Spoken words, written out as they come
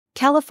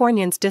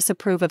Californians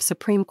disapprove of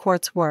Supreme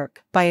Court's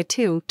work by a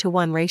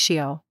 2-to-1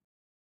 ratio.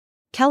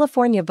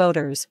 California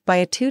voters, by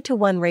a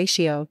 2-to-1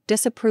 ratio,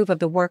 disapprove of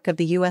the work of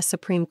the U.S.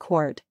 Supreme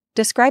Court,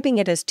 describing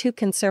it as too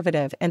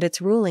conservative and its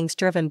rulings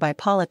driven by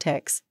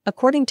politics,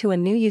 according to a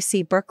new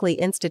UC Berkeley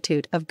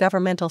Institute of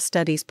Governmental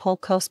Studies poll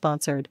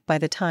co-sponsored by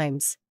The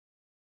Times.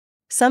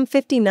 Some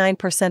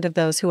 59% of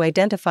those who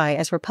identify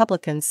as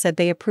Republicans said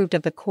they approved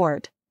of the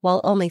court,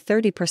 while only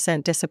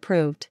 30%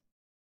 disapproved.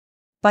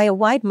 By a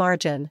wide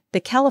margin, the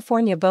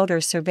California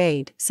voters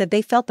surveyed said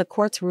they felt the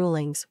court's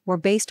rulings were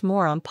based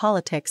more on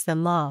politics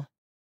than law.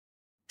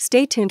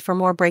 Stay tuned for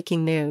more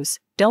breaking news.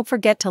 Don't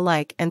forget to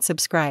like and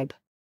subscribe.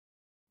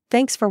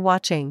 Thanks for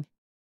watching.